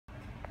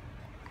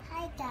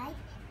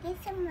This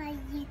is my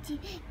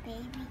YouTube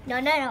baby.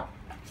 No.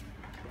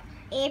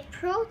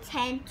 April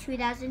 10,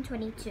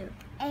 2022.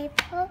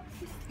 April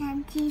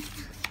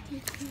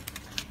 2022.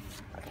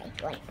 Okay,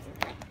 wait.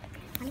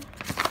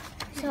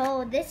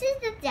 So this is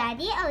the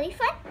daddy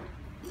elephant.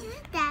 This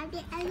is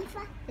daddy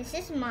elephant. This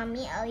is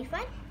mommy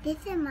elephant. This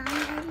is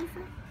mommy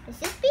elephant.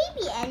 This is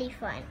baby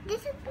elephant.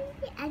 This is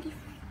baby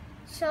elephant.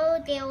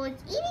 So they was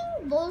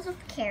eating bowls of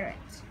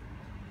carrots.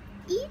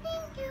 Eating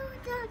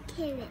the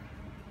carrot.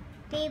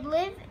 They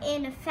live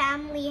in a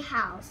family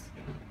house.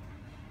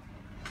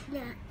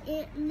 Yeah,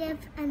 it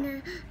lives in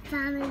a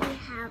family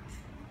house.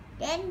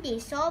 Then they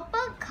saw a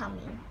bug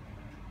coming.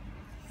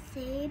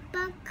 See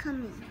bug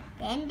coming.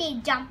 Then they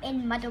jump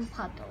in mud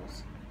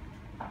puddles.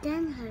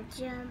 Then her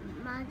jump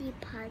muddy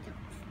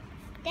puddles.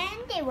 Then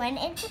they went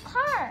into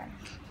car.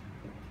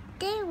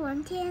 They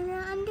went in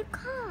the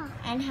car.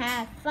 And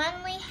had a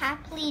funny,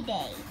 happy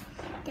day.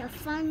 The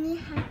funny,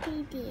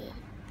 happy day.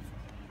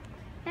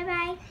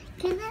 Bye-bye.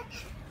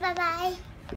 Bye-bye.